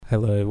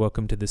Hello,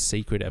 welcome to the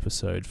secret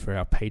episode for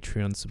our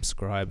Patreon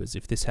subscribers.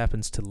 If this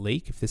happens to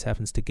leak, if this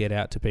happens to get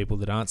out to people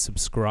that aren't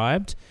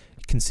subscribed,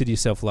 consider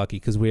yourself lucky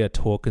because we are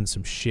talking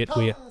some shit.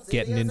 We are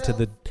getting into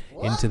the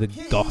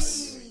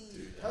goss.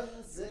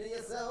 Consider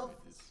yourself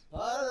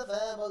part of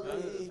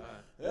the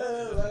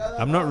family.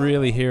 I'm not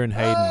really hearing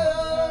Hayden.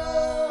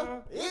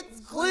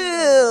 It's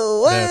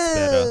clear.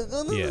 That's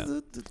better. Yeah.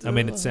 I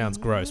mean, it sounds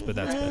gross, but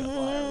that's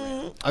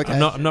better. Okay.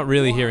 I'm not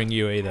really hearing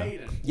you either.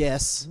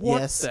 Yes.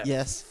 What yes. the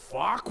Yes.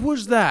 Fuck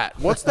was that?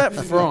 What's that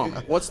from?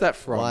 What's that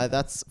from? Why?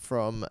 That's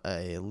from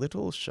a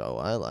little show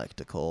I like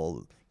to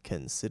call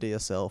 "Consider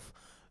Yourself,"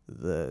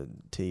 the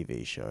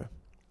TV show.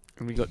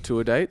 Have you got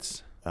tour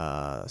dates?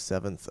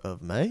 7th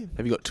of May.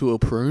 Have you got tour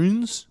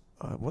prunes?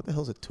 What the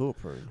hell's a tour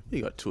prune?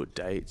 You got tour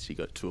dates. You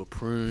got tour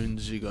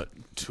prunes. You got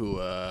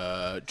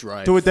tour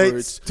dried Tour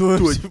fruits. dates. Tour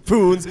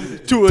prunes.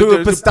 Tour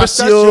Tour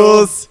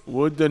pistachios.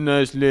 Would the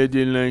nice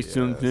lady like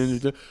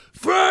something?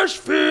 Fresh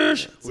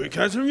fish. We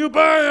catch them, you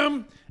buy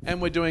them. And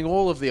we're doing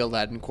all of the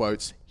Aladdin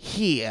quotes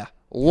here,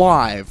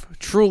 live.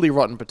 Truly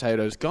rotten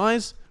potatoes.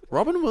 Guys,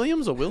 Robin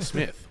Williams or Will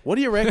Smith? What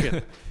do you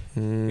reckon?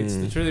 It's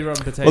the Truly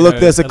Rotten Potato. Well, look,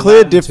 there's a clear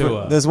Aladdin difference.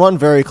 tour. There's one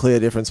very clear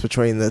difference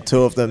between the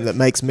two of them that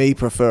makes me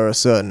prefer a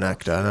certain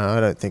actor. And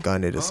I don't think I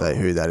need to say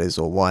who that is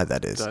or why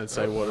that is. Don't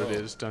say what it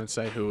is. Don't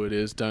say who it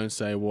is. Don't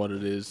say what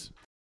it is.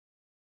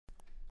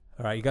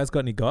 All right, you guys got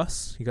any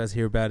goss? You guys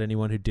hear about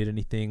anyone who did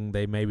anything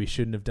they maybe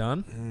shouldn't have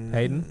done?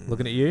 Hayden,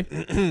 looking at you.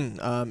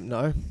 No.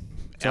 Our,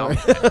 Sorry.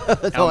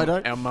 No, I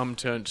don't. Our mum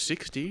turned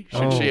 60.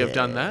 Should she have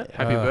done that?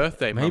 Happy Uh,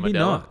 birthday, Mum Maybe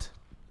Adela. not.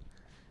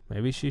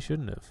 Maybe she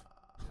shouldn't have.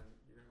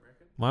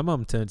 My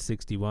mum turned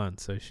 61,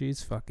 so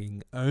she's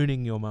fucking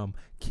owning your mum,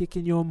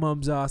 kicking your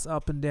mum's ass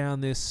up and down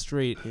this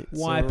street, It's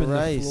wiping a the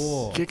race.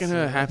 floor. Kicking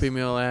her Happy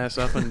Meal ass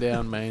up and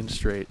down Main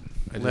Street.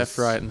 Left,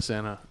 right, and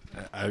centre.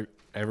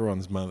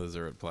 Everyone's mothers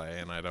are at play,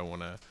 and I don't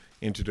want to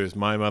introduce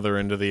my mother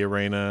into the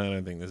arena. I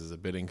don't think this is a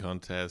bidding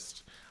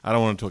contest. I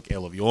don't want to talk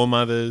ill of your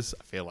mothers.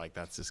 I feel like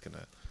that's just going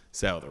to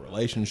sour the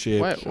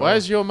relationship. Wait, why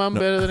is your mum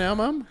better than our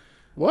mum?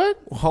 What?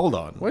 Well, hold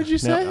on. What did you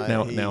say?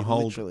 He Now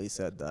hold. literally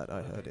said that.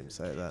 I heard him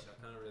say that.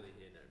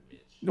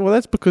 Well,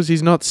 that's because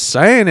he's not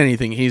saying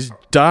anything. He's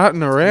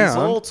darting around. He's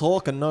all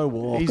talk and no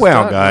walk. He's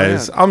Well, darting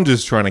guys, around. I'm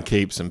just trying to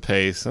keep some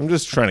pace. I'm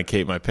just trying to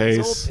keep my It's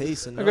pace. all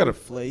peace and I no got a-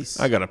 fleece.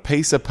 I got a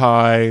piece of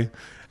pie,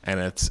 and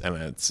it's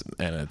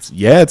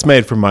it's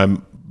made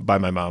by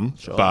my mum.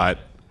 Sure. But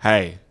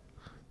hey,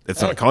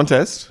 it's not a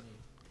contest.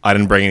 I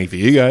didn't bring any for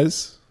you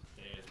guys.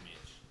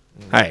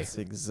 Hey, That's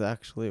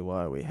exactly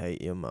why we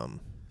hate your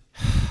mum.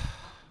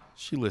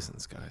 she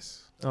listens,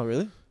 guys. Oh,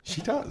 really?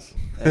 She does.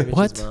 Hey, Mitch's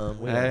What? Mum,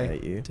 we Hey. don't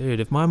hate you. Dude,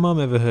 if my mum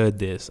ever heard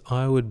this,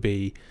 I would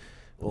be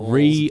Balls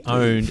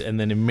re-owned deep. and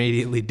then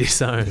immediately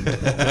disowned.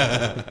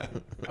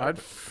 I'd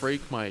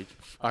flip my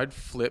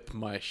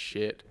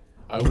shit.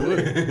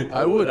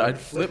 I would. I'd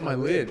flip my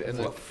lid and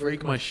then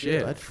freak my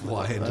shit. I'd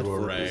Fly flip- into I'd a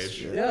flip this rage.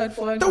 shit. Yeah, I'd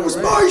fly. That was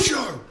my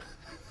show.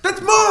 That's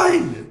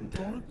mine.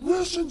 Don't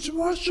listen to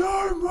my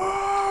show,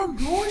 Mom.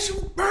 You always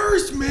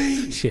embarrass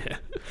me. Yeah.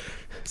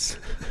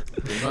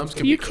 Mums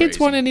can You be kids crazy.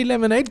 want any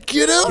lemonade?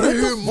 Get out of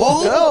here,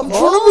 Mom. Yeah, I'm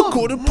trying to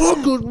record a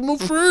podcast with my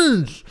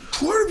friends.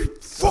 Trying to be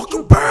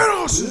fucking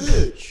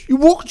badasses. You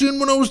walked in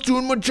when I was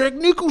doing my Jack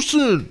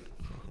Nicholson.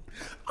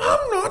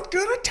 I'm not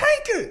gonna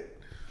take it.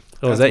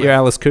 Oh, is that your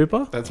Alice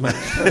Cooper? That's my.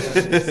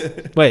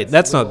 Wait,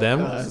 that's not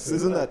them.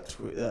 Isn't that...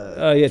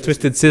 Oh, yeah,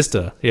 Twisted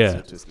Sister. Yeah.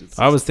 Twisted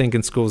I was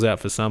thinking School's Out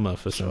for Summer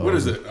for some What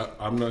is reason. it?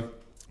 I'm not.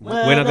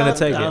 We're not going to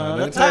take it. I'm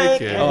gonna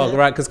take it. Oh,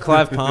 right, because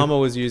Clive Palmer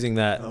was using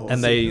that,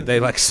 and they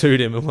like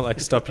sued him and were like,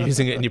 stop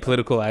using it in your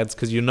political ads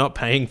because you're not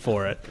paying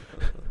for it.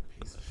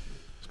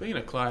 Speaking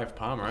of Clive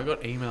Palmer, I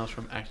got emails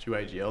from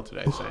ActuAGL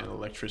today saying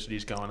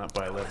electricity's going up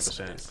by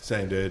 11%.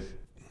 Same dude.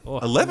 Oh,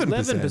 11%?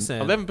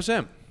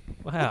 11%.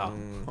 Wow.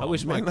 I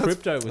wish my man, that's-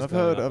 crypto was I've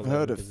going heard, up I've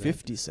heard of 11%.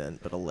 50 cent,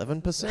 but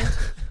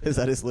 11%? Is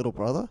that his little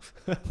brother?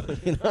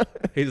 You know?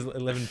 He's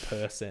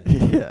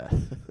 11%.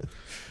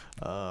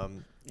 Yeah.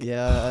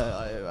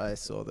 Yeah, I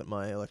saw that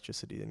my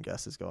electricity and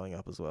gas is going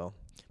up as well.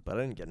 But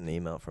I didn't get an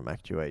email from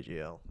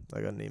ActuAGL.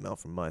 I got an email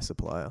from my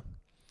supplier.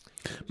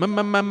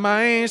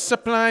 My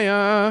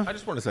supplier. I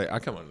just want to say I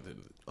come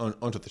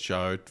onto the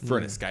show for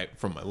an escape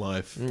from my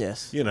life.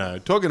 Yes. You know,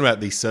 talking about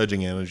these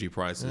surging energy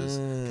prices.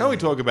 Can we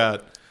talk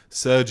about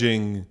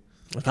surging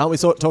Can't we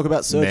talk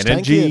about Serge Tankian?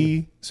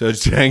 energy? Surge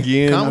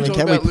Tankian. Can't we mean, talk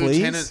can we about please?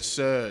 Lieutenant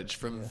Surge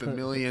from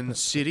Vermilion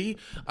City?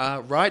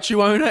 Right,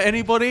 you owner,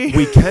 anybody?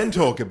 We can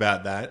talk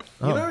about that.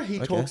 You Oh, know, he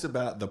okay. talks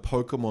about the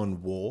Pokemon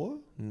War.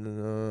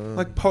 No.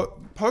 Like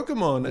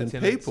Pokemon and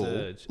Lieutenant people.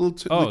 Surge.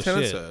 Lieutenant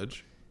shit.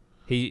 Surge.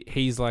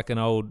 He's like an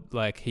old,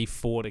 like, he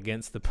fought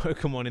against the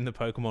Pokemon in the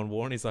Pokemon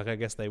War, and he's like, I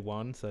guess they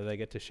won, so they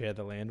get to share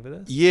the land with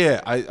us. Yeah,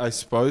 I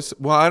suppose.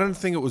 Well, I don't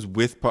think it was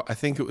with. I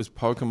think it was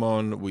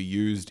Pokemon were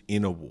used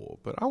in a war.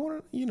 But I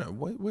want to,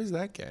 where's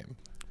that game?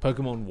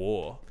 Pokemon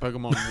War.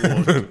 Pokemon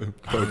War.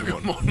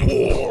 Pokemon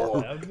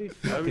War. That would be That'd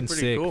fucking be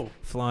pretty sick. cool.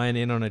 Flying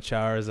in on a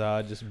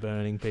Charizard, just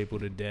burning people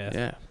to death.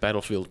 Yeah,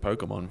 Battlefield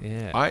Pokemon.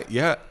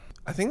 Yeah.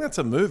 I think that's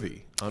a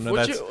movie. Oh no,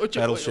 that's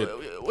Battleship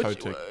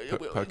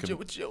Pokémon.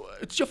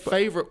 What's your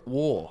favorite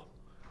war?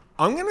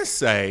 I'm gonna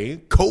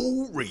say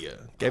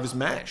Korea gave us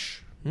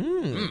MASH.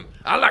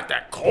 I like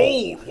that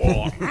Cold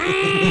War.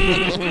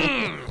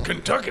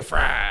 Kentucky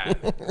Fried.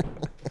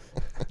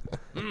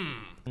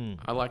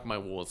 I like my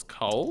wars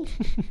cold.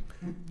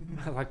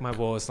 I like my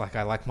wars like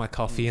I like my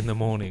coffee in the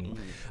morning,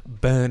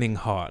 burning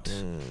hot.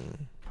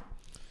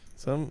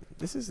 So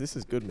this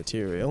is good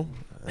material,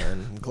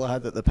 and I'm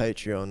glad that the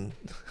Patreon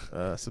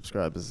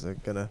subscribers are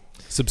gonna.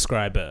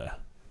 Subscriber.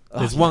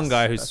 There's one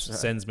guy who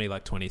sends me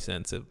like 20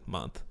 cents a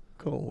month.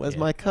 Cool. Where's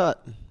my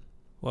cut?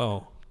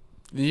 Well,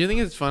 Do you think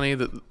it's funny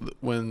that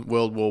when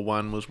World War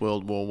One was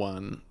World War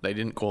One, they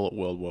didn't call it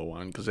World War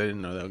One because they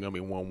didn't know they were going to be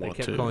World they War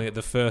kept Two? calling it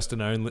the first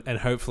and only, and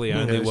hopefully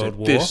only World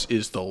War. This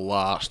is the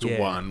last Yeah.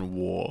 one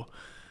war.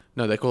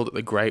 No, they called it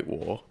the Great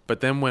War.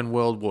 But then when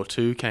World War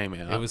Two came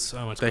out, It was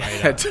so much they greater.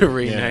 had to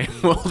rename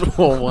World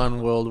War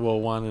One, World War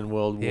One, and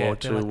World War they're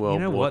Two, like, World you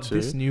know War what? Two.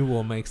 This new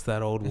war makes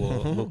that old war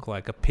look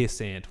like a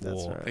pissant That's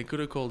war. right. They could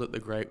have called it the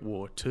Great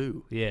War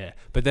Two. Yeah,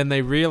 but then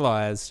they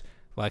realized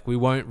like we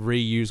won't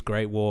reuse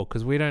Great War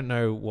because we don't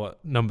know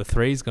what number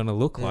 3 is going to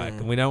look like,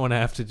 and we don't want to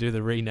have to do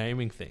the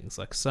renaming things.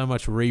 Like so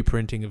much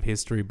reprinting of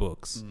history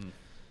books.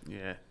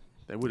 Yeah,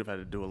 they would have had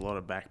to do a lot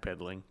of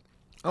backpedaling.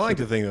 I like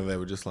to think that they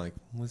were just like,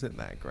 was it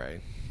that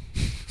great?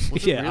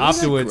 Was it Yeah, really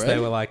afterwards that they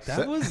great? were like,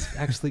 that was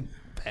actually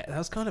bad. That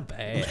was kind of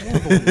bad.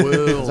 The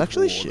world It was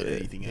actually war shit. than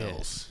anything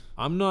else.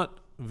 I'm not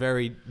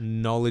very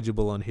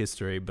knowledgeable on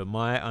history, but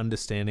my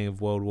understanding of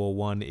World War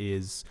One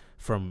is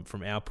from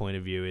our point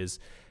of view is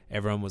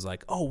everyone was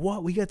like, oh,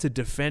 what? We get to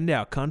defend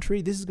our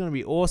country? This is going to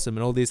be awesome.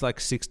 And all these like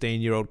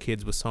 16-year-old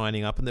kids were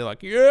signing up and they're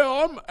like, yeah,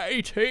 I'm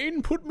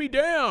 18, put me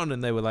down.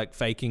 And they were like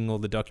faking all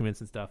the documents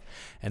and stuff.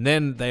 And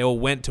then they all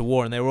went to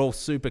war and they were all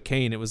super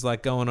keen. It was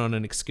like going on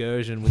an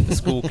excursion with the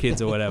school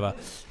kids or whatever.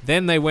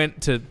 Then they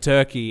went to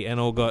Turkey and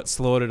all got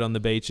slaughtered on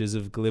the beaches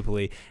of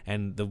Gallipoli.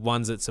 And the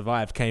ones that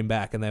survived came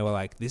back and they were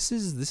like, this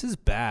is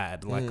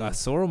bad. Like I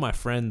saw all my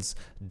friends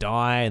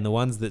die and the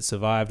ones that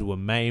survived were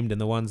maimed and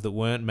the ones that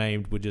weren't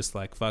maimed were just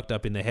like fucked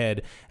up in the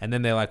head. And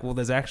then they're like, well,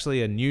 there's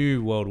actually a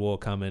new world war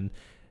coming.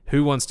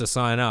 Who wants to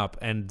sign up?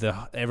 And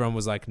everyone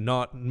was like,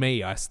 not me.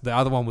 The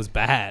other one was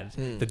bad.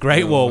 The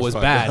Great War was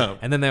fucked bad. up.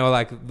 And then they were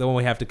like, then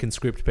we have to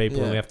conscript people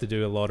and Yeah. we have to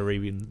do a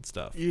lottery and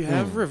stuff. You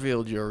have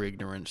revealed your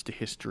ignorance to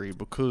history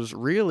because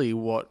really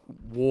what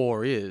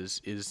war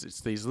is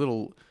it's these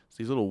little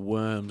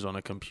worms on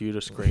a computer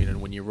screen,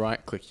 and when you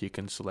right click you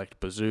can select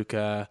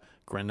bazooka,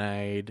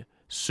 grenade,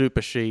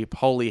 super sheep,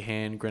 holy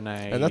hand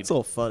grenade. And that's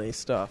all funny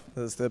stuff.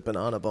 There's the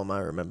banana bomb. I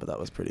remember that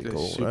was pretty the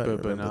cool. super right?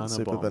 Remember banana the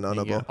super bomb. banana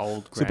You bomb. get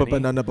old Super granny.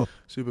 banana bomb.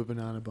 Super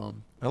banana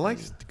bomb. I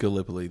liked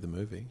Gallipoli the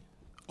movie.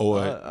 Or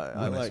I when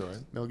I liked saw it.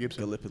 Mel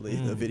Gibson. Gallipoli,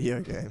 the video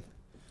game.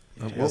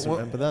 Yeah. You guys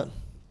remember that?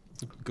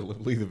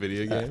 Gallipoli the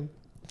video game.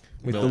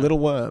 With No. the little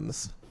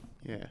worms.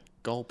 Yeah.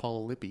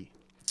 Golpole Lippy.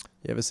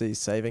 You ever see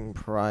Saving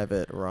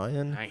Private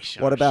Ryan? Nice.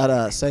 What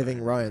about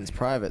Saving Ryan's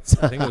Privates?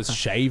 I think it was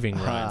shaving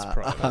Ryan's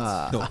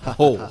privates. No,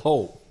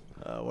 ho.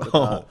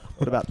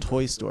 What about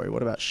Toy Story?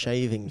 What about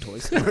shaving Toy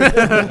Story?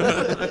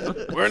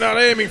 We're not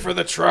aiming for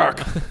the truck.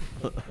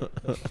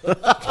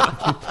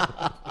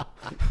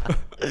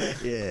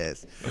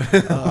 Yes.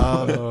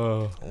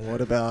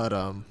 What about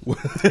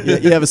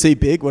you ever see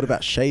Big? What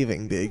about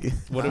Shaving Big?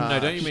 What, no,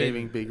 don't you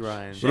Shaving mean Big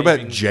Ryan? What about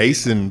Shaving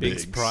Jason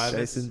Big's Biggs?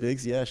 privates? Jason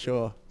Biggs, yeah,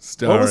 sure.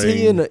 Starring What was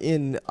he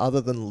in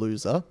other than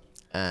Loser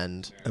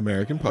and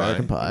American Pie.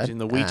 American Pie? He's in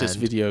the Wheatus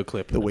and video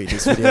clip. The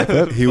Wheatus video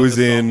clip. He was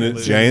in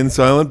Jay and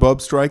Silent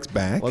Bob Strikes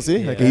Back. Was he?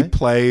 Yeah. Okay. He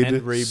played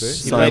And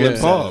Reboot. He Silent played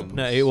himself. Bob.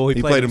 No,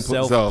 he played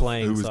himself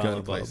playing who was Silent going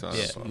to play Bob. Silent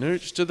Yeah. Bob.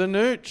 Nooch to the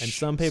nooch. And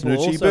some people Snoochie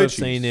also have Boochies.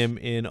 seen him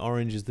in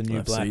Orange is the New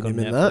I've Black seen on him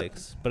in that.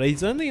 Netflix. But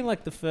he's only in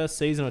like the first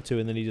season or two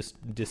and then he just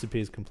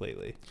disappears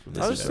completely.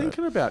 I was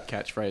thinking about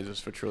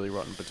catchphrases for Truly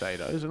Rotten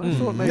Potatoes, and I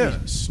thought maybe Yeah.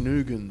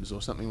 Snoogans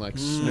or something like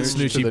Snooch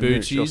Snoochie to the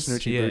nooch or Boochies,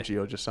 Snoochie yeah. Boochie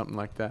or just something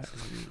like that.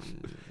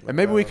 And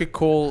maybe we could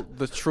call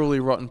the Truly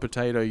Rotten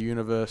Potato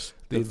universe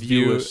the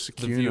Viewers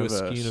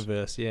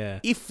universe, yeah.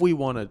 if we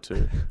wanted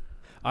to.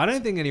 I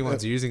don't think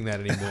anyone's using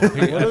that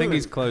anymore. I think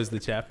he's closed the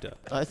chapter.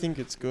 I think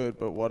it's good,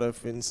 but what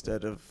if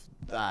instead of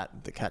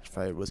that, the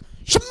catchphrase was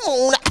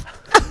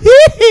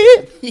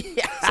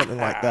something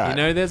like that? You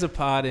know, there's a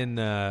part in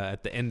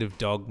at the end of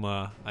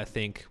Dogma, I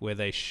think, where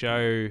they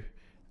show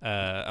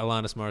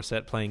Alanis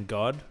Morissette playing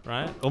God,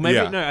 right? Or maybe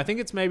Yeah. no, I think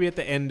it's maybe at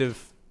the end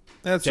of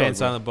That's Jay and Dogma.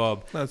 Silent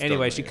Bob. That's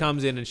Anyway, Dogma, she yeah.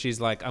 comes in and she's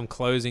like, I'm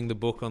closing the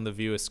book on the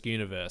Viewer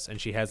Skuniverse. And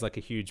she has like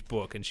a huge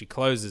book and she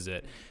closes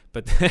it.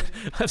 But then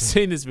I've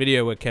seen this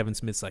video where Kevin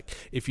Smith's like,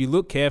 if you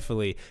look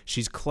carefully,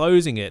 she's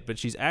closing it, but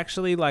she's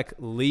actually like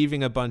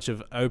leaving a bunch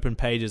of open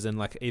pages and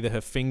like either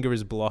her finger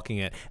is blocking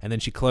it and then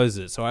she closes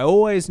it. So I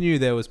always knew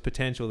there was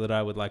potential that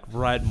I would like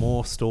write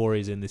more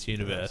stories in this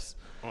universe.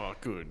 Oh,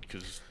 good,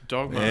 because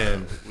Dogma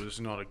Man. was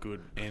not a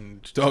good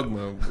end.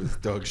 Dogma was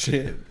dog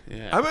shit.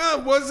 Yeah. I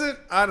mean, was it?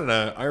 I don't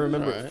know. I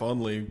remember Alright. it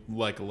fondly,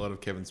 like a lot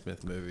of Kevin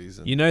Smith movies.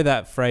 And You know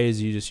that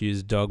phrase you just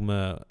used,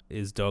 dogma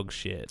is dog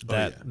shit. Oh,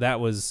 That yeah. that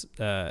was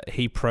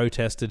he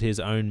protested his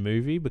own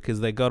movie because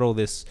they got all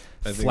this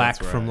I think flack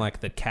that's from right. like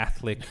the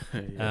Catholic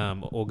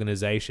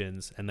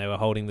organizations, and they were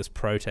holding this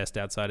protest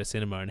outside a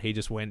cinema, and he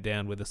just went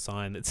down with a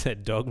sign that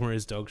said dogma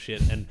is dog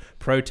shit and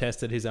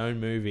protested his own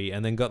movie,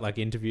 and then got like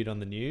interviewed on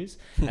the news.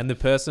 And the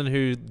person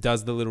who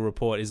does the little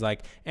report is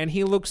like, and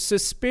he looks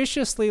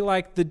suspiciously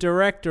like the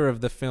director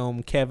of the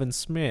film, Kevin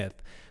Smith.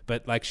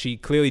 But like she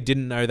clearly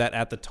didn't know that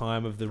at the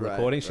time of the Right,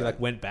 recording. She right. like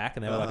went back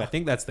and they were like, I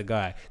think that's the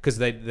guy, because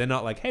they're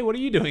not like, hey, what are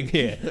you doing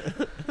here?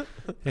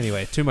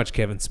 Anyway, too much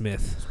Kevin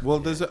Smith.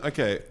 Well,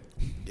 okay.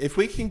 If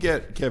we can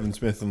get Kevin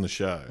Smith on the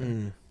show,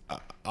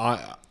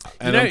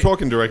 I'm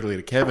talking directly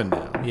to Kevin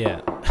now.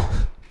 Yeah.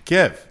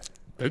 Kev.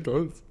 It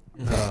does.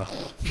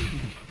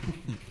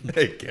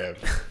 Hey, Kev.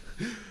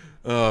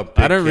 Oh,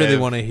 I don't really Kev.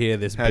 want to hear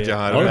this How'd bit. you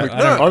hide I'm, it?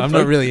 I'm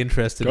not really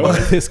interested in where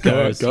this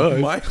goes. My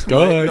only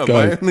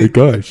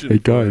question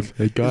for him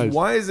is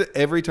why is it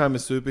every time a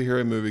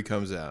superhero movie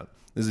comes out,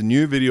 there's a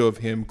new video of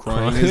him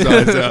crying his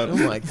eyes out Oh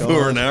my for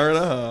God. an hour and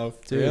a half?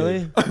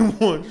 Really? I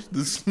watched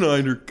the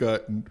Snyder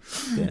Cut. And,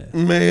 Yeah.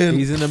 man,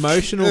 He's an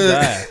emotional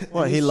guy.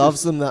 What, he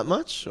loves them that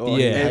much? Or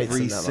he Yeah. hates every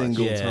them that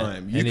single Yeah.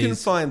 time. You And can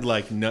he's- find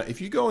like if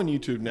you go on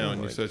YouTube now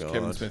and you my search God.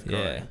 Kevin Smith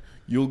Yeah. crying,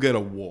 you'll get a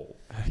wall.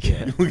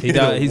 Yeah. You'll He get a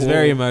does, he's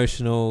very wall.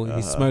 emotional.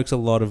 He smokes a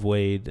lot of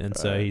weed, and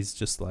so Right. he's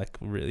just like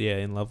really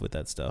in love with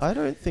that stuff. I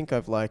don't think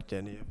I've liked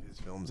any of his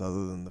films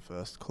other than the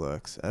first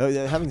Clerks.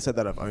 Having said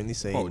that, I've only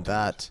seen Oh,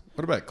 that.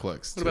 What about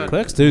Clerks? What about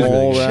Clerks 2 is really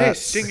All good.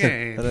 Rats. Chasing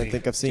I don't Amy.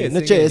 think I've Yeah, seen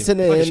the Chasing Jason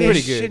Amy. It's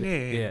pretty Chasing good.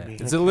 Amy. Yeah,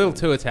 it's a little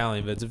too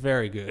Italian, but it's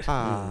very good.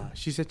 Ah,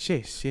 she's a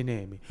chasing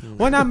Amy.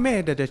 When I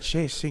made her the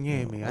chasing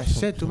Amy, I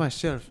said to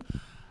myself,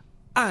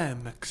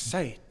 I'm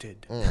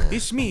excited.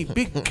 It's me,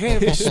 Big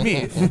Kev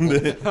Smith.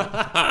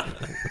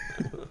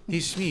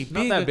 It's me,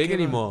 Not that big Kev-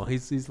 anymore.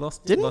 He's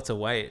lost Didn't he? lots of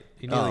weight.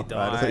 He nearly Oh, right. I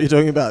died. thought you were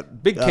talking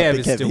about Big Kev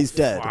is still He's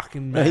dead.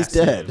 fucking No, he's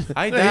massive. dead.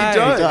 I No, he died.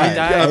 died. I Yeah,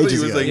 died. I thought he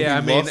ages was ago. like, Yeah, he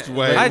I mean, lost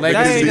weight. I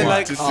legacy died in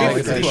wise. like Oh,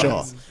 50 okay,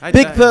 sure. I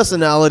Big died-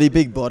 personality,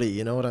 big body.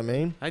 You know what I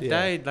mean? I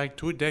died like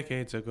 2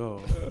 decades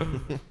ago.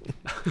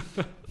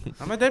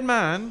 I'm a dead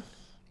man.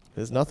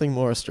 There's nothing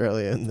more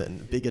Australian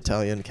than big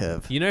Italian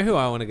Kev. You know who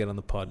I want to get on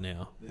the pod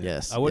now?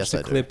 Yes. I watched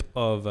yes, a do. clip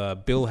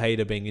of Bill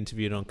Hader being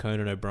interviewed on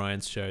Conan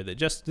O'Brien's show that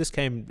this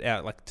came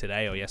out like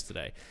today or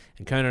yesterday,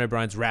 and Conan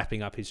O'Brien's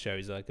wrapping up his show.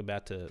 He's like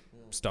about to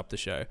stop the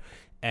show,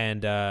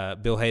 and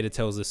Bill Hader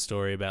tells this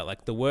story about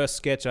like the worst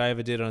sketch I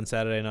ever did on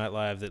Saturday Night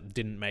Live that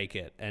didn't make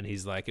it, and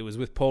he's like, it was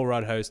with Paul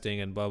Rudd hosting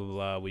and blah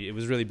blah blah. It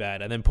was really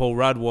bad, and then Paul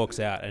Rudd walks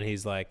out and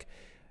he's like,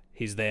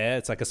 he's there.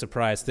 It's like a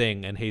surprise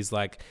thing, and he's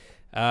like.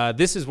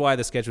 This is why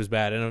the sketch was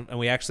bad, and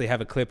we actually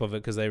have a clip of it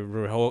because they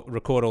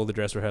record all the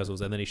dress rehearsals,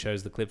 and then he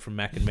shows the clip from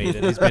Mac and Me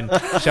that he's been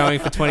showing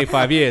for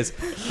 25 years,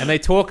 and they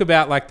talk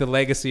about like the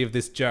legacy of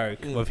this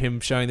joke of him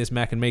showing this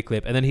Mac and Me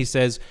clip, and then he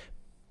says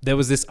there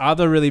was this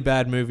other really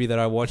bad movie that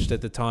I watched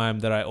at the time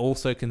that I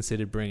also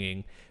considered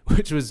bringing,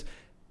 which was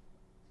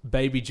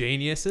Baby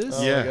Geniuses.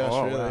 Oh, Yeah. my gosh,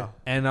 Oh, really? wow.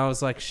 And I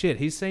was like, shit,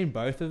 he's seen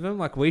both of them.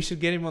 Like, we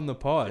should get him on the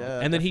pod. Yeah,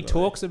 and then he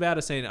definitely. talks about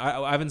a scene.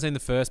 I haven't seen the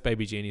first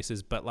Baby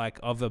Geniuses, but like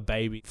of a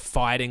baby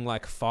fighting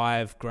like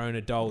 5 grown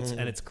adults,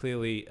 and it's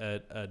clearly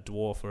a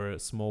dwarf or a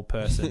small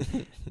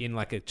person in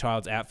like a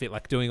child's outfit,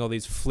 like doing all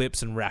these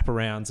flips and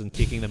wraparounds and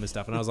kicking them and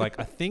stuff. And I was like,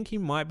 I think he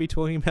might be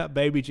talking about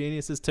Baby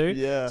Geniuses too.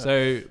 Yeah.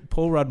 So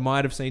Paul Rudd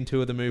might have seen 2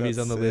 of the movies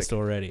That's on the list sick.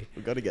 already.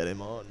 We've got to get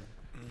him on.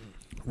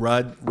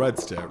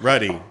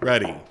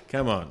 Ruddy,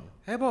 come on.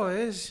 Hey,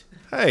 boys.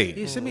 Hey,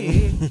 It's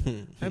me.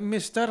 I'm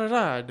Mr.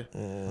 Rudd.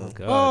 Oh,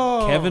 God.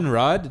 Oh, Kevin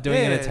Rudd doing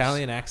an Yes.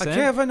 Italian A accent.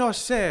 Kevin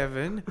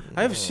 07.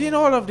 I've seen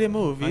all of the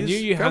movies. I knew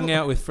you Come hung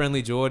out with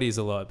Friendly Geordies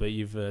a lot, but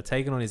you've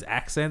taken on his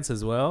accents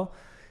as well.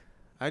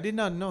 I did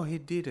not know he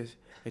did an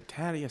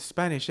Italian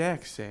Spanish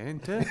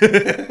accent.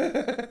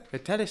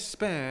 Italian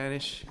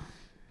Spanish.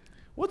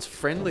 What's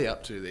Friendly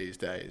up to these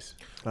days?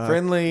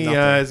 Friendly nothing.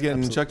 is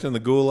getting chucked in the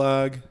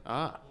gulag.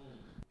 Ah,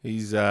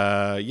 He's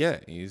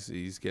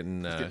he's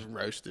getting getting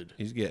roasted.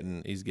 he's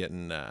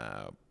getting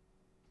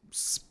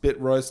spit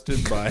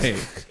roasted by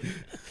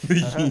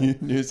the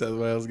New South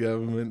Wales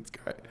government. It's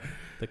great.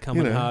 They're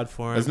coming You know, hard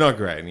for him. It's not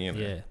great, you know.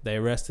 Yeah, they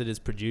arrested his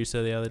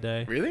producer the other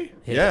day. Really?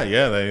 Yeah.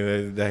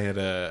 They had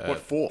a What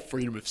for?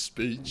 Freedom of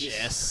speech.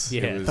 Yes.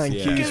 Yeah. it was- Thank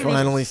yeah. you.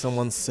 Finally,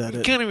 someone said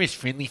it. Kind of is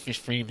friendly for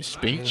freedom of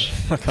speech.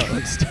 I can't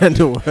understand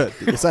a word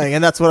that you're saying,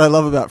 and that's what I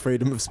love about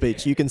freedom of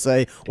speech. You can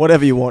say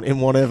whatever you want in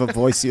whatever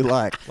voice you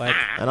like. Like,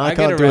 And I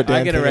can't do a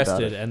damn I get thing about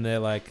arrested, it. and they're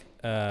like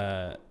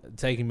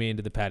taking me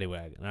into the paddy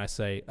wagon, and I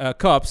say,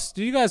 "Cops,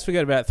 do you guys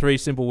forget about 3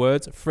 simple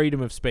words? Freedom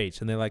of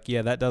speech." And they're like,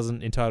 "Yeah, that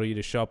doesn't entitle you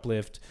to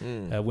shoplift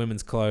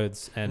women's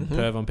clothes and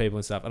perv on people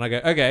and stuff." And I go,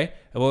 "Okay,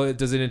 well,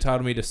 does it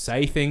entitle me to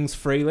say things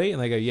freely?"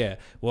 And they go, "Yeah."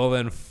 Well,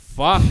 then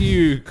fuck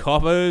you,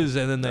 coppers,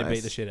 and then they beat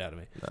Nice. the shit out of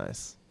me.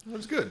 Nice. It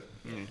was good.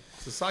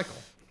 It's a cycle.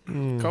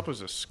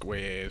 Coppers are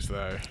squares,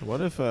 though.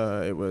 What if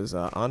it was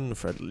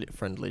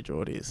unfriendly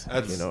Geordies?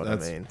 That's, you know what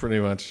that's I mean? pretty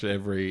much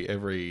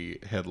every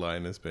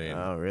headline has been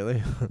Oh,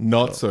 really?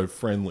 not so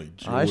friendly.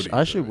 Geordie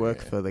I should though, work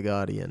yeah. for the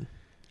Guardian.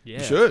 Yeah.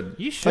 You should.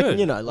 You should. Like,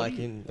 you know, like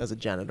as a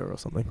janitor or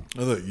something.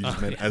 I thought you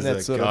just meant as That's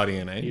a sort of-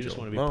 guardian You angel just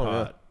want to be Oh,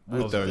 part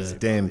with of those the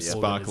damn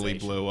sparkly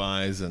organisation. blue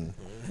eyes and.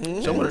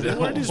 So what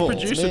did his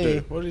producer me.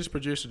 do? What did his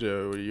producer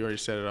do? You already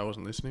said it. I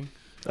wasn't listening.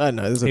 I don't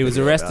know. There's a He was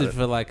video about arrested it.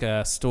 for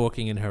like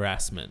stalking and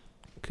harassment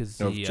because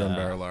Of he, John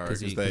Barilaro, 'cause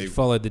 'cause he they-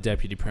 followed the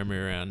deputy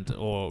premier around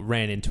or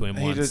ran into him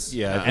He once. just-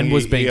 yeah, and he-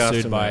 was he being asked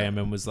sued him by a- him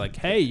and was like,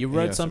 "Hey, you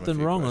wrote asked him a something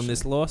few wrong on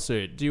this questions.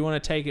 lawsuit. Do you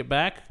want to take it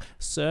back,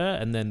 sir?"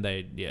 And then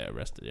they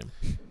arrested him.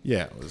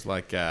 Yeah, it was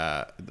like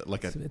a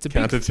It's a big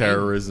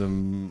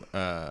counterterrorism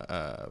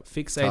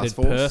Fixated task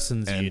force.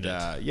 persons and,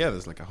 unit. yeah,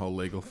 there's like a whole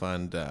legal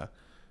fund.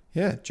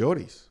 Yeah,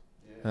 Geordies.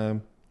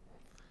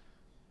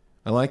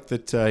 I like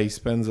that he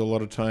spends a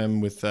lot of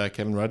time with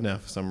Kevin Rudd now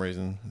for some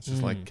reason. It's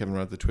just like Kevin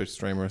Rudd, the Twitch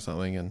streamer or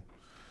something, and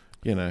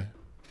you know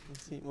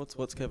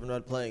What's Kevin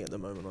Rudd playing at the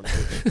moment on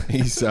Twitch?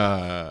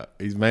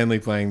 he's mainly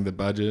playing The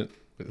Budget.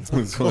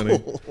 It's funny.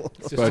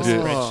 It's just Budget-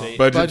 a spreadsheet.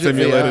 Budget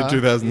Simulator VR.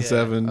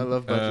 2007. I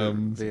love budget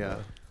Um, VR.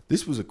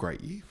 This was a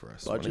great year for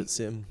us. Budget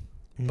Sim.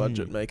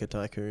 Budget Maker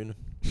Tycoon.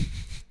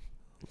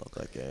 Love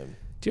that game.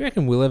 Do you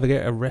reckon we'll ever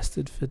get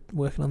arrested for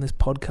working on this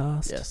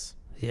podcast? Yes.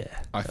 Yeah.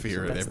 I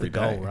fear it That's every the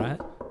goal, day. right?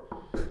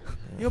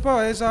 You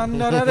boys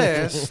under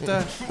arrest.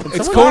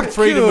 It's called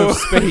freedom of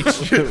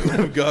speech.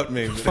 You've got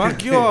me.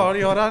 Fuck you all.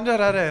 You're under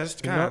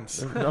arrest, You're not,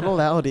 cunts. you're not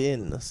allowed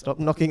in. Stop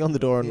knocking on the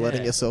door and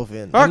letting yourself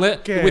in.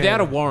 Okay. Without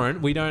a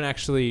warrant, we don't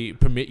actually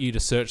permit you to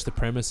search the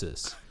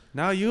premises.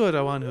 Now you're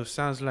the one who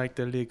sounds like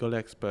the legal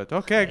expert.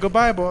 Okay,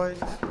 goodbye, boys.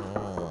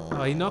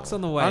 Oh, he knocks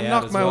on the way I'll out.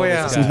 knock as my well, way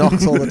this out. guy.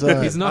 Knocks all the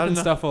time. He's knocking I'll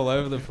knock- stuff all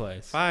over the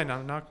place. Fine,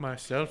 I'll knock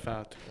myself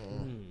out.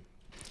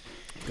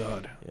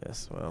 God.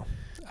 Yes, well.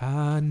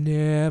 I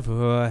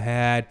never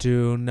had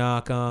to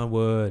knock on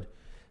wood,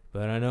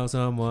 but I know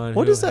someone.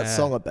 What who is that had.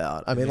 song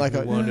about? I mean, like,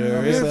 I wonder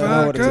obviously if I know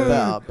I what it's could.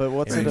 about, but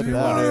what's it Make me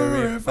about?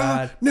 wonder if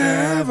I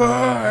never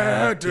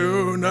had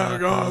to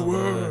knock on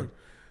wood.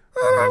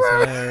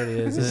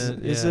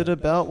 Is it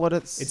about what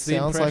it It's the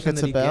sounds like impression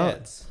it's that he about?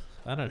 gets.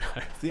 I don't know.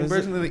 The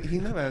impression that he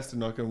never has to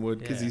knock on wood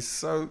because Yeah. he's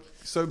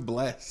so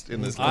blessed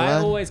in this I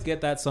life. always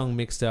get that song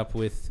mixed up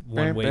with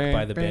One Week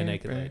by the Bare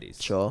Naked Ladies.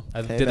 Sure.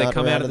 Did they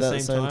come out around at the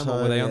same time,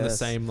 or were they on the yes.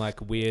 same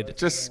like weird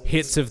Just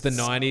hits of the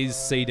 '90s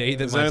CD that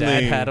There's my dad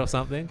only- had or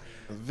something?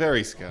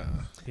 very scar.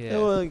 Yeah. There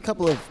were a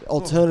couple of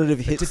alternative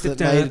hits that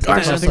Dun, made. dun, dun,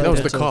 Guys, I think that was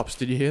the into- cops.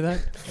 Did you hear that?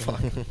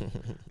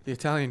 The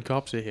Italian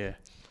cops are here.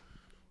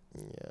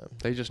 Yeah.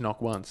 They just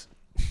knock once.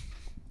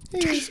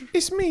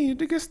 It's me,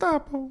 the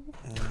Gestapo.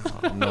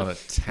 I'm not The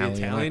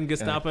Italian. Italian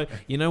Gestapo.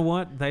 You know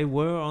what? They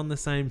were on the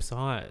same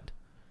side,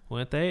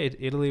 weren't they?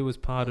 Italy was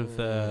part of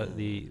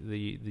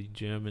the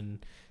German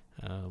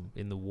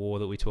in the war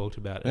that we talked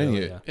about And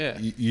earlier. Yeah.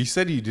 you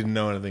said you didn't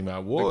know anything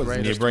about wars, and you're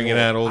greatest bringing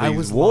war. out all I these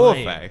was war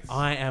lying. facts.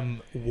 I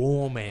am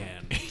War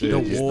Man, Dude, the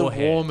it's the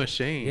warhead. War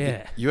machine.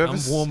 Yeah, You ever I'm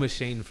s- War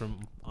Machine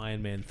from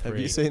Iron Man 3. Have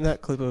you seen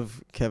that clip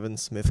of Kevin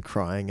Smith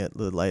crying at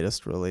the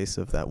latest release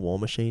of that War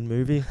Machine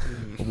movie?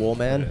 War I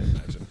Man?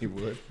 imagine he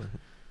would.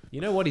 You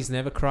know what he's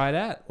never cried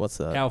at? What's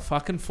that? Our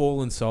fucking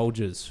fallen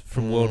soldiers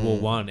from World War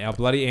One, our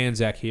bloody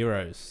Anzac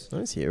heroes.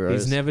 Those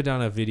heroes. He's never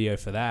done a video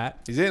for that.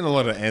 He's eating a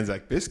lot of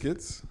Anzac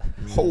biscuits.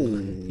 Oh,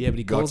 Yeah, but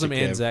he calls gotcha, them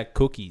Kev. Anzac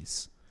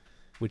cookies,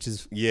 which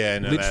is Yeah,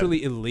 no,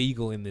 literally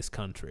illegal in this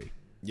country.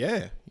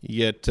 yeah, you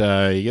get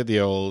the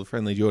old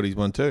friendly Geordies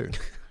one too.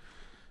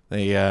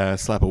 They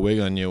slap a wig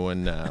on you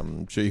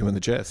and shoot you in the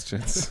chest.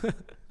 It's,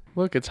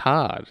 Look, it's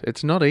hard.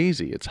 It's not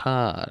easy. It's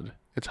hard.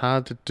 It's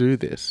hard to do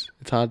this.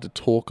 It's hard to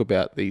talk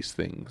about these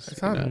things. it's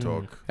hard you to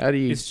know? talk. How do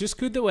you? It's just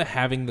good that we're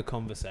having the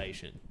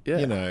conversation. Yeah.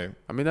 You know,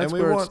 I mean, that's and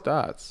we where it want-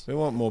 starts. we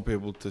want more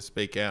people to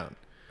speak out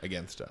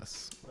against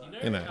us.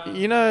 You know,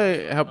 You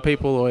know how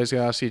people always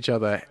ask each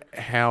other,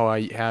 how are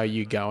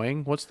you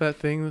going? What's that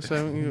thing?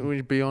 So when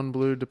you're beyond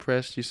blue,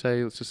 depressed, you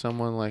say to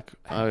someone like,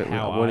 How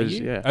what are is-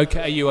 you? Yeah.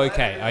 Okay, are you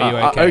okay? Are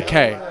you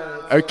okay?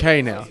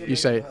 Okay now. You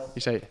say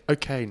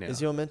okay now.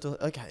 Is your mental...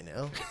 Okay,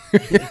 now.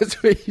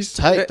 That's what you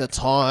say. Take the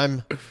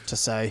time to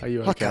say, Are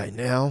you okay okay?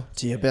 now,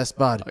 to your best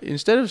bud.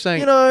 Instead of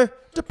saying, You know,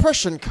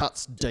 depression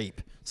cuts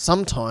deep.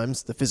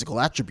 Sometimes the physical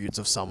attributes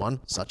of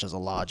someone, such as a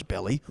large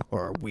belly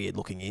or a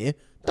weird-looking ear,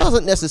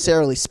 doesn't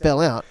necessarily spell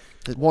out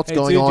that what's Hey,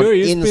 going on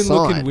It's been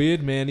looking inside.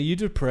 weird, man. Are you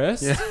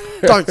depressed? Yeah.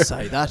 Don't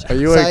say that. are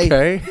you Say,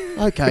 okay?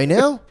 Okay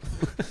now.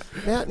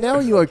 Now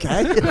are you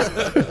okay?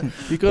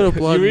 You got a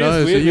blood Your ear's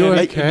nose. Are weird, you man.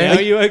 okay? Now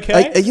are you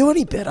okay? Are you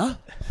any better?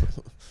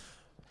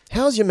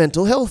 How's your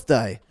mental health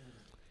day?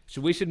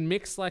 We should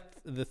mix like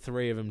the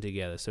three of them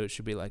together. So it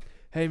should be like,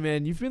 hey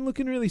man, you've been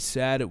looking really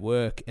sad at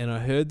work, and I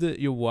heard that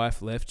your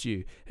wife left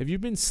you. Have you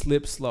been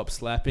slip, slop,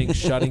 slapping,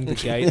 shutting the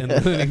gate,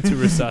 and learning to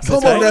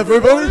resuscitate? Come on,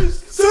 everybody,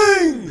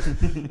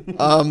 sing!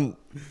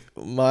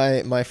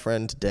 My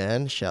friend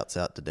Dan, shouts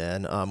out to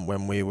Dan.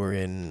 When we were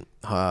in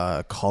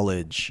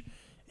college,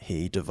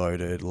 he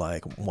devoted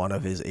like one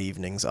of his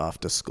evenings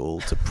after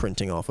school to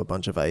printing off a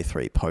bunch of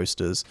A3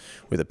 posters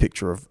with a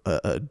picture of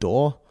a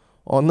door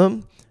on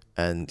them.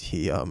 And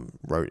he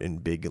wrote in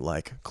big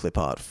like clip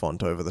art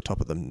font over the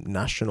top of them,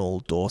 National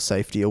Door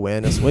Safety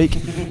Awareness Week,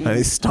 and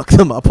he stuck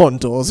them up on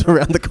doors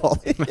around the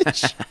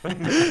college.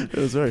 It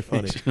was very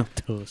funny.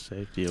 Door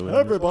safety awareness.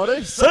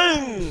 Everybody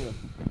sing!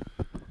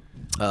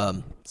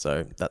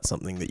 So that's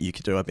something that you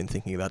could do. I've been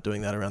thinking about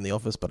doing that around the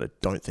office, but I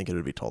don't think it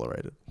would be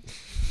tolerated.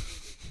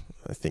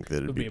 I think that It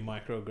it'd would be be... a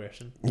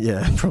microaggression.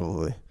 Yeah,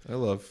 probably. I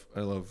love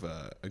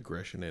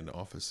aggression in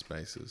office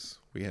spaces.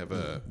 We have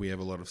a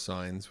lot of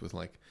signs with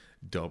like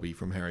Dobby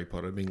from Harry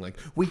Potter being like,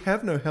 "We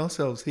have no house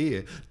elves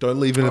here.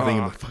 Don't leave anything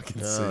in the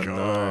fucking sink."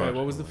 Wait,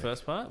 what was the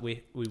first part?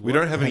 We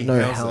don't have any No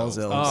house house elves.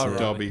 elves, Oh, yeah. right.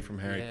 Dobby from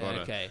Harry Yeah,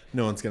 Potter. okay.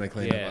 No one's gonna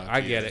clean Yeah, it up.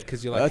 I get it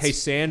because you're like, That's- hey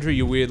Sandra,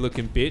 you weird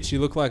looking bitch, you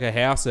look like a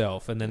house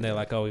elf, and then they're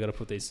like, oh, we got to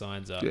put these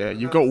signs up. Yeah,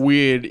 you've got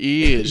weird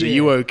ears. Are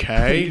you Are you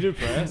okay?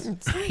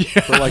 depressed?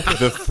 But like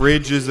the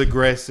fridge is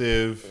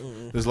aggressive.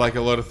 There's like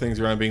a lot of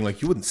things around being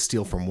like, you wouldn't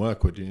steal from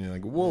work, would you? And you're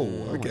like, whoa,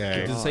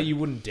 okay. Does it say you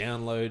wouldn't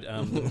download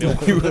the milk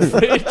from the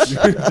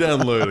fridge?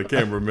 Download a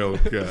Canberra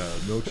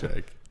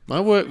milkshake.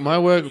 My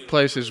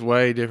workplace is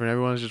way different.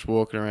 Everyone's just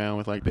walking around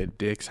with like their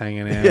dicks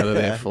hanging out of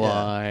their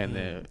fly and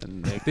their.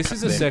 This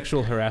is a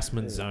sexual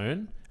harassment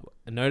zone.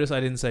 Notice I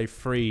didn't say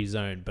free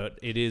zone, but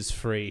it is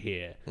free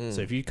here.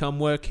 So if you come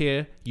work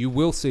here, you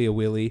will see a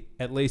willy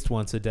at least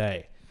once a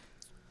day.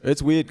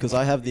 It's weird because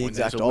I have the When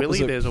exact there's a willy,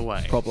 opposite there's a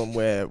way. problem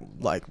where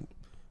like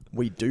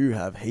we do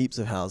have heaps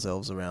of house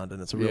elves around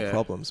and it's a real Yeah.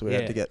 problem. So we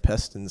have Yeah. to get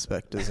pest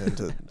inspectors in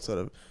to sort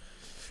of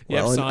You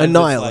have well, signs that's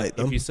annihilate like,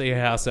 them. If you see a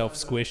house elf,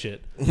 squish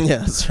it. Yeah,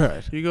 that's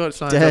right. You got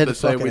signs Dead up that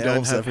say we fucking don't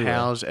elves have everywhere.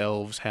 house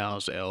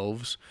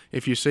elves.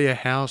 If you see a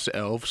house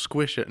elf,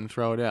 squish it and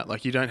throw it out.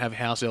 Like you don't have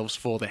house elves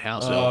for the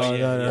house elves.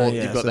 yeah, no, Or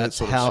yeah. you've got So that it's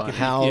sort of sign.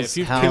 house if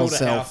you've killed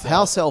a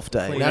house elf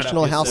day, clean it up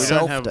National House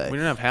yourself. Elf Day. We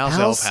don't have house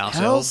elf house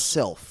elves.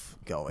 elf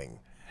going.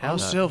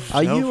 House elf.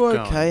 Are you going.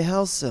 okay,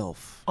 house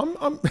elf?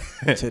 I'm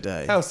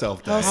Today. house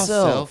elf. Day. House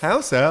elf.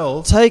 House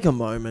elf. Take a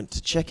moment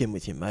to check in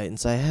with your mate and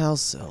say,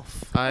 house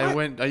elf. I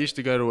used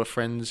to go to a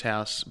friend's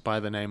house by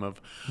the name of.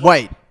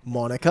 Wait,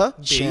 Monica,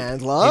 Beep.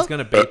 Chandler, He's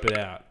gonna beep it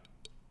out.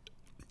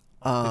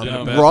 He's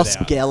gonna burp Ross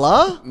it out.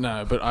 Geller.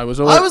 No, but I was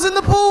always. I was in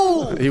the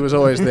pool. He was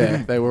always there.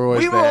 They were always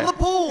We were there. on the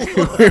pool.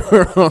 We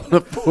were on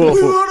the pool.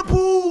 We were on a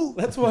pool.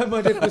 That's why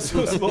my dick was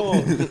so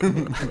small.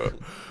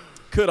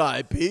 Could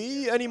I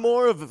be any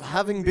more of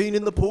having been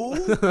in the pool?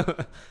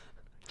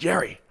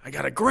 Jerry, I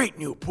got a great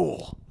new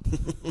pool.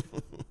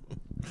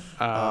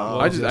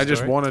 I was just your I just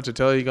story? wanted to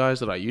tell you guys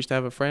that I used to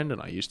have a friend and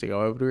I used to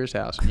go over to his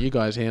house. And you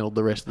guys handled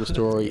the rest of the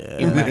story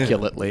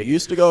immaculately. You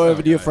used to go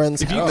over to your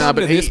friend's If you house. come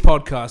but to he- this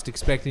podcast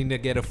expecting to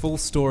get a full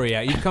story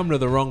out, you've come to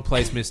the wrong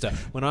place, mister.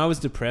 When I was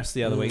depressed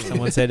the other week,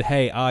 someone said,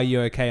 hey, are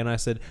you okay? And I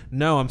said,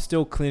 no, I'm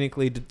still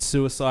clinically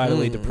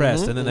suicidally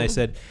depressed. And then they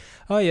said,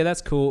 oh, yeah,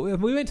 that's cool.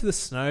 We went to the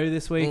snow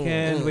this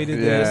weekend. We did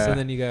this. Yeah. And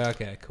then you go,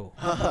 okay, cool.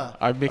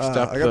 I mixed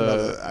up I got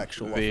another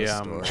actual the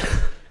office story.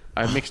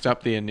 I mixed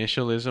up the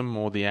initialism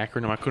or the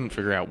acronym. I couldn't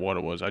figure out what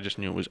it was. I just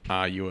knew it was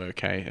 "Are you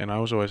okay?" And I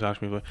was always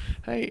asking people,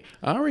 "Hey,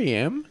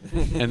 REM,"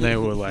 and they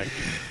were like,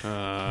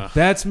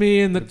 That's me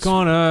in the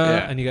corner.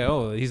 yeah. And you go,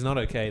 oh, he's not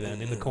okay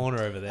then, in the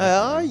corner over there.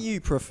 Are you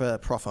Prof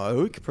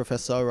Oak?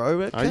 Professor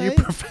Oak? Are you okay?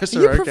 Professor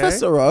Are you okay?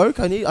 Professor Oak?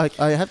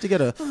 I have to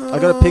get a. I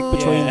got to pick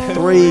between Yeah.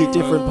 3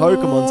 different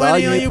Pokemons. Are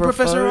you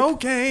Professor Oak?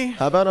 Okay?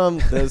 How about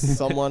there's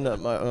someone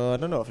at my I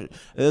don't know if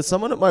there's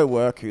someone at my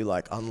work who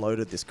like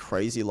unloaded this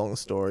crazy long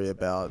story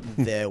about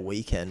their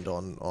weekend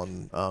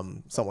on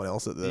someone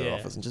else at the Yeah.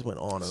 office and just went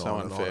on and So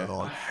on and on unfair. and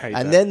on. I hate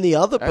And that. then the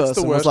other That's the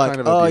person was worst like,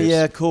 kind of "Oh abuse.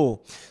 yeah,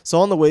 cool." So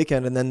on the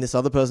weekend, and then this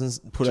other person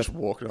put Just a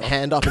walked off.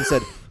 hand up and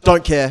said,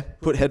 "Don't care."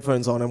 Put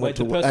headphones on and Wait, went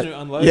the to person work.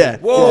 who unloaded? Yeah.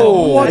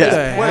 Whoa, yeah, what yeah.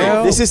 the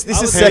hell? This is I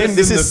was second. hands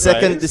This in is the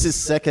second. face? This is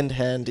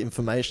second-hand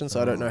information,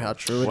 so I don't know how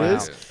true Wow. it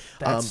is.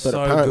 That's but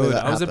so apparently good.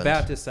 that I was happened.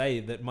 about to say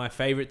that my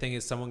favorite thing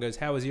is someone goes,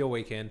 how was your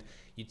weekend?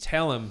 You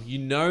tell them, you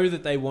know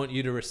that they want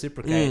you to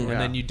reciprocate, and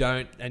then you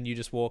don't, and you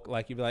just walk,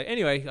 like, you'd be like,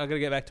 anyway, I got to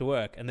get back to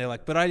work. And they're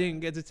like, but I didn't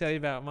get to tell you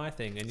about my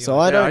thing. And you're So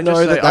like, I Yeah, don't I know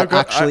just say, that I've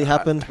got- actually I-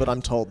 happened, but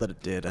I'm told that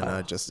it did,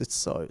 and it's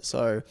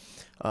so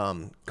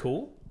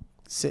cool.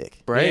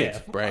 sick. Brave, Yeah.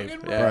 brave,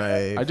 Fucking yeah.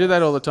 brave. I do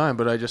that all the time,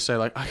 but I just say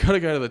like, I gotta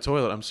go to the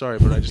toilet. I'm sorry,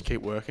 but I just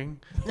keep working.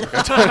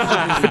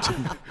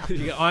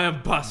 You go, I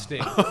am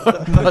busting.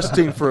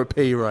 Busting for a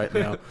pee right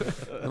now,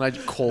 and I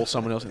call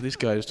someone else. This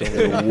guy just told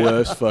me the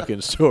worst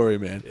fucking story,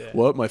 man.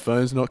 What? My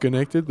phone's not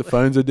connected. The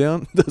phones are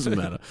down. Doesn't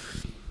matter.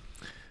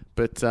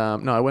 But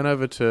no, I went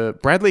over to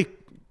Bradley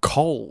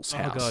Cole's Oh,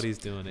 house. God, he's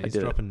doing it. He's did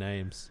it. dropping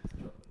names.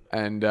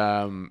 And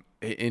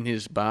in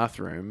his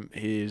bathroom,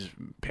 his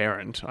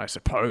parent, I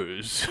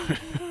suppose,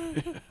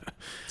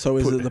 So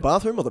is it the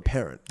bathroom or the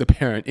parent? The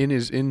parent in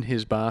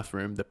his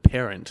bathroom. The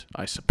parent,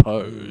 I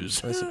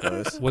suppose. I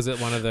suppose. Was it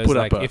one of those Put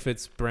like, up a- if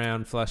it's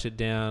brown, flush it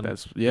down? But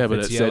if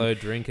it's it yellow, said,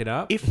 drink it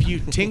up. if you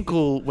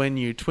tinkle when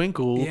you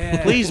twinkle,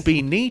 Yeah. please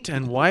be neat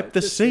and wipe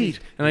the seat.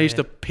 And I used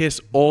to piss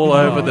all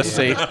over the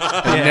seat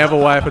and never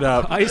wipe it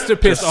up. I used to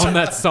piss on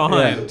that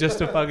sign just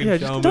to fucking Yeah, show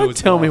just them it don't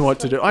was tell me nice. what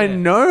to do. I Yeah.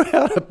 know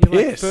how to You're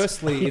like, piss.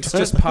 firstly, it's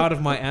just part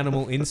of my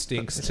animal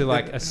instincts to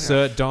like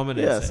assert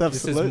dominance. Yes, This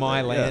is absolutely,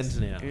 my land yes.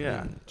 now.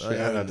 Yeah.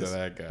 Shout out to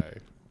that guy.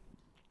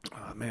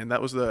 Oh, man,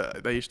 that was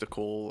they used to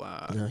call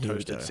here we go.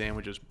 toasted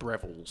sandwiches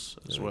brevels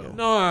as well.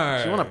 No.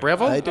 Do you want a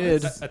breville? I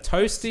did. A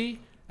toasty,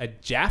 a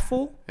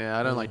jaffle, Yeah,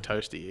 I don't like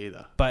toasty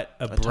either. but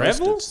a A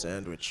Breville? toasted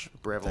sandwich.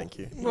 Breville. Thank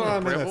you. Well, I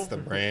mean, Breville? that's the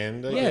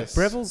brand. I Yeah, guess.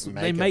 Breville's,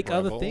 they a make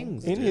other Breville.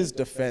 things. In dude. his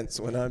defense,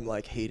 when I'm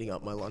like heating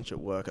up my lunch at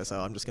work, I say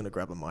I'm just going to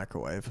grab a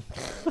microwave.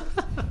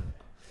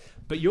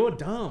 But you're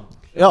dumb.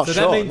 Oh, So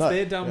sure, that means no,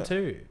 they're dumb yeah.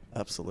 too.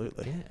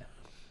 Absolutely. Yeah.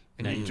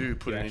 And you do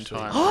put it into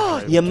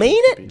Oh, you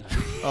mean it?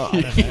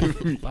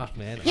 Fuck,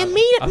 man. You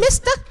mean it,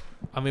 mister?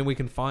 I mean, we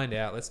can find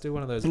out. Let's do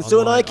one of those. Let's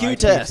do an online IQ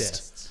test.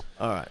 tests.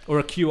 All right. Or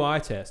a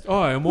QI test.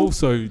 Oh, I'm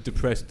also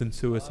depressed and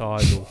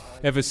suicidal.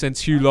 Ever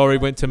since Hugh Laurie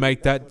went to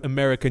make that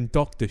American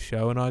Doctor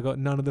show and I got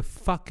none of the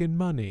fucking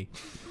money.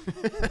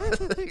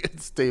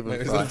 It's Stephen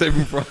Is Fry. it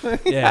Stephen Fry?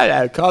 Yeah.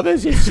 Hello,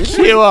 Cobbers. It's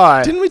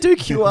QI. Didn't we do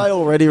QI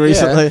already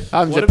recently?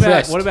 I'm What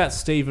depressed. about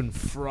Stephen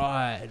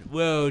Fried?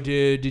 Well,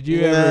 dude, did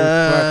you Yeah,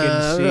 ever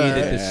fucking see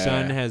that the right.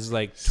 sun has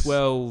like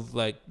 12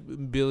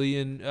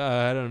 billion?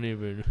 I don't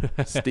even.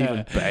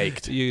 Stephen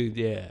Baked.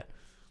 Yeah.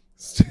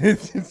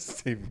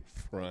 Stephen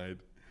Fried.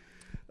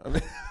 I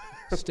mean,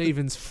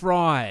 Steven's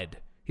fried.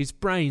 His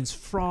brain's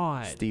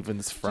fried.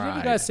 Stephen's Did you Fry.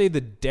 ever guys see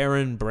the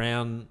Darren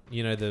Brown,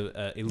 the I've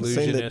seen the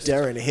illusionist?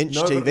 Darren Hinch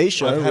No, but TV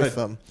show I've had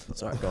with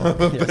Sorry, go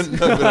on. Yes.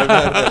 but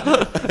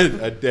I've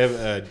had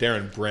a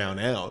Darren Brown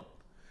out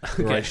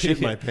where I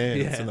shit my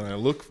pants Yeah. and then I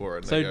look for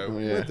it and So- I go,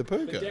 Yeah. where'd the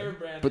poo go?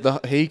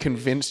 But he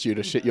convinced you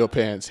to shit your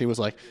pants. He was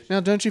like,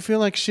 now don't you feel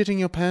like shitting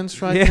your pants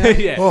right Yeah, now?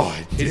 yeah. Oh,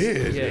 I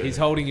did. Yeah, he's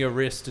holding your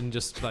wrist and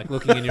just like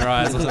looking in your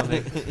eyes or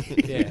something.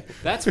 Yeah,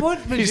 that's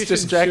what magicians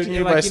distracting should,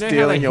 you like, by you know how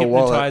stealing they your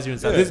wallet. hypnotize you and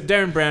stuff. Yeah. This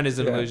Darren Brown is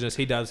an Yeah. illusionist.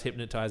 He does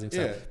hypnotizing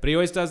stuff, Yeah. but he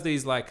always does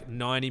these like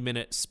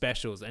 90-minute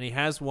specials, and he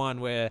has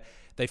one where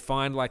they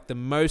find like the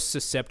most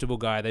susceptible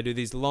guy. They do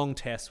these long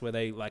tests where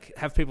they like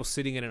have people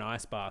sitting in an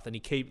ice bath, and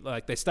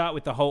they start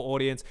with the whole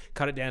audience,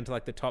 cut it down to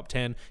like the top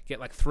 10, get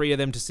like 3 of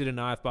them to sit in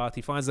an ice bath.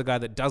 He finds the guy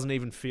that doesn't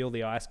even feel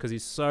the ice because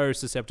he's so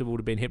susceptible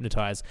to being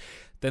hypnotized.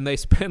 Then they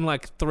spend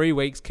like 3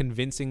 weeks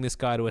convincing this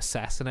guy to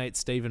assassinate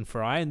Stephen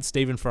Fry, and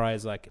Stephen Fry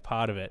is like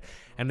part of it.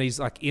 And he's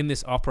like in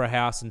this opera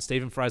house, and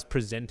Stephen Fry's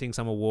presenting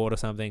some award or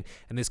something,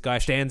 and this guy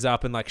stands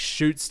up and like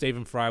shoots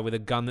Stephen Fry with a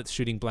gun that's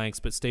shooting blanks,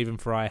 but Stephen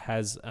Fry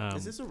has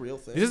Is this a real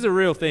thing? this is a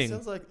real thing.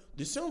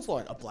 This sounds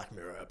like a Black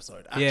Mirror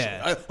episode. Actually.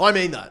 Yeah. I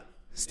mean that.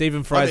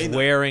 Stephen Fry's mean that.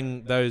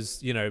 wearing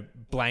those,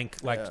 blank,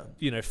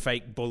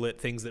 fake bullet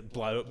things that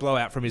blow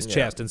out from his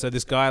chest. And so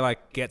this guy,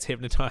 like, gets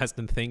hypnotized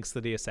and thinks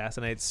that he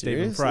assassinates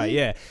Stephen Fry. Seriously?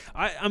 Yeah.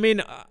 I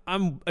mean,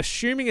 I'm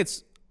assuming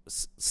it's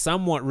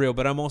somewhat real,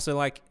 but I'm also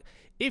like,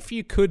 if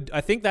you could,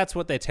 I think that's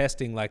what they're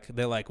testing. Like,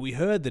 they're like, we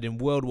heard that in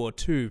World War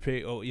II,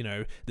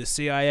 the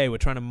CIA were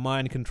trying to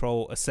mind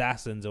control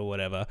assassins or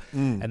whatever.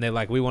 And they're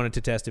like, we wanted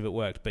to test if it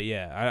worked. But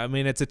yeah, I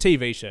mean, it's a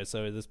TV show,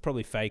 so it's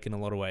probably fake in a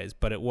lot of ways,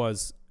 but it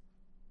was...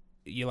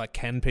 You're like,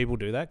 can people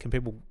do that? Can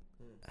people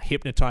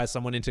hypnotize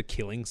someone into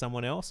killing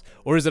someone else?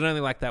 Or is it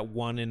only like that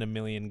 1 in a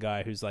million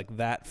guy who's like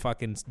that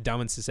fucking dumb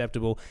and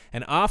susceptible?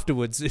 And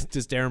afterwards,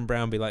 does Darren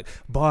Brown be like,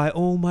 buy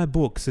all my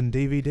books and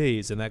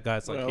DVDs? And that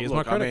guy's like, here's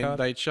my credit card.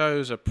 They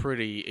chose a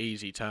pretty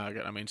easy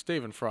target. I mean,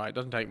 Stephen Fry, it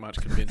doesn't take much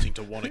convincing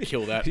to want to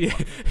kill that Yeah.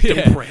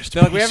 depressed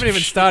They're like, we piece haven't of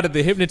even shit." started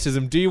the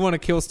hypnotism. Do you want to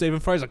kill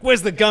Stephen Fry? He's like,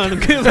 where's the gun?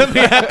 Let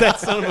me at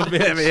that son of a bitch.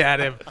 Let me at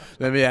him.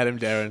 Let me at him,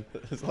 Darren.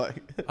 It's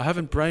like I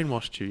haven't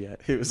brainwashed you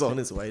yet. he was on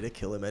his way to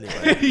kill him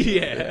anyway.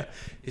 Yeah.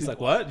 He's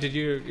like, what? Did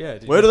you? Yeah.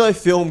 Where do they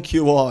film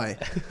QI?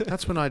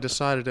 That's when I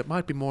decided it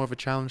might be more of a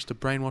challenge to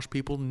brainwash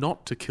people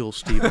not to kill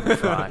Stephen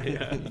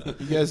Fry.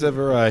 You guys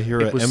ever hear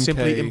It of was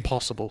simply MK,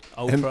 impossible.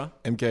 Ultra?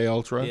 MK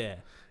Ultra? Yeah.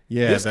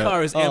 Yeah. This that-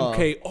 car is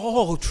MK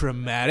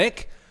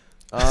Ultramatic.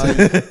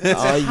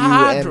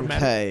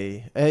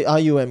 RUMK.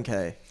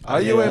 RUMK.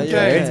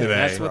 RUMK today.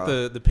 That's what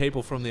the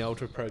people from the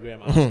Ultra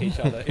program ask each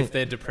other if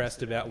they're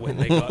depressed about when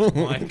they got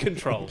mind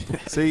controlled.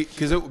 See,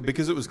 because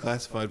it was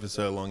classified for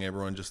so long,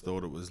 everyone just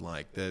thought it was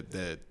like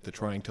they're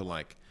trying to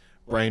like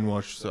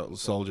brainwash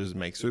soldiers and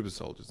make super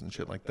soldiers and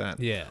shit like that.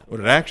 Yeah. What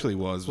it actually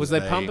was Was they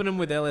pumping them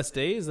with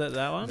LSD? Is that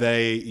one?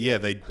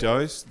 They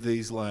dosed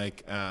these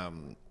like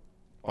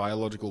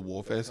biological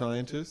warfare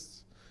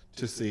scientists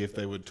to see if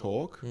they would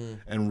talk,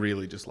 and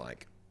really just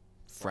like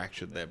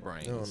fractured their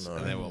brains,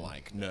 and they were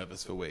like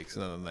nervous for weeks,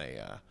 and then they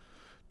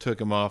took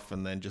them off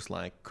and then just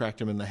like cracked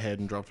them in the head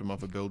and dropped them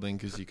off a building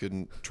because you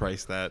couldn't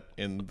trace that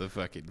in the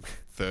fucking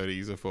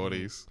 30s or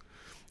 40s,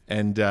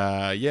 and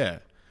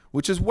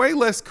which is way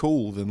less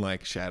cool than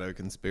like Shadow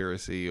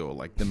Conspiracy or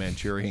like the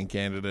Manchurian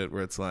Candidate,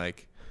 where it's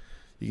like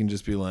you can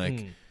just be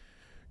like,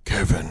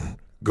 Kevin,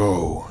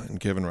 go. And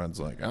Kevin Rudd's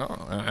like,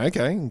 oh,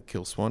 okay. And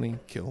kill Swanee,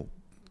 kill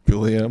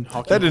Julia.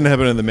 That didn't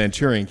happen in the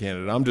Manchurian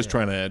Candidate. I'm just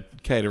trying to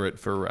cater it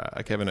for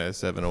a Kevin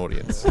 07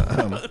 audience.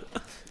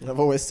 I've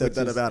always said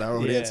that about our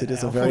audience. yeah, it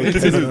is a our very audience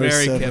is Kevin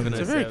very 07. Kevin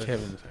It's a very 07.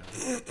 Kevin.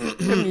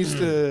 Kevin used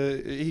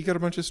to, he got a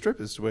bunch of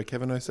strippers to wear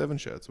Kevin 07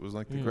 shirts. It was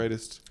like the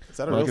greatest Is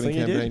that a real marketing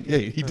thing he campaign. did?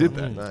 Yeah, he did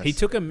that. Nice. He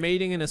took a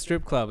meeting in a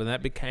strip club, and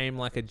that became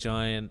like a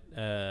giant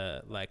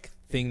like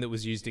thing that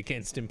was used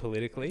against him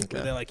politically. Where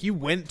Okay. they're like, "You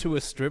went to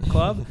a strip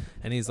club,"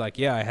 and he's like,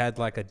 "Yeah, I had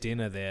like a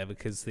dinner there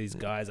because these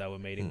guys I were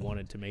meeting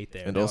wanted to meet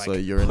there." And they're also,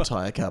 like, your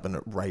entire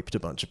cabinet raped a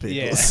bunch of people.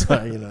 Yeah.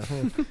 So, you know.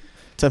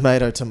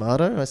 Tomato,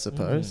 I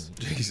suppose.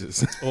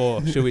 Jesus.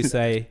 or should we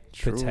say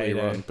Truly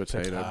potato? rotten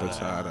potato.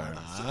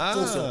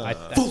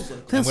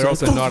 And we're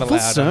also not full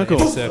allowed under any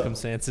circle.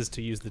 circumstances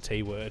to use the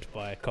T word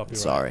by copyright.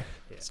 Sorry.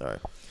 Yeah. Sorry.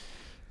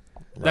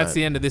 That's Right.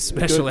 the end of this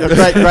special Good,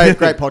 episode.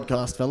 great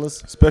podcast,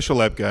 fellas.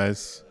 Special app,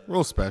 guys. We're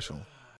all special.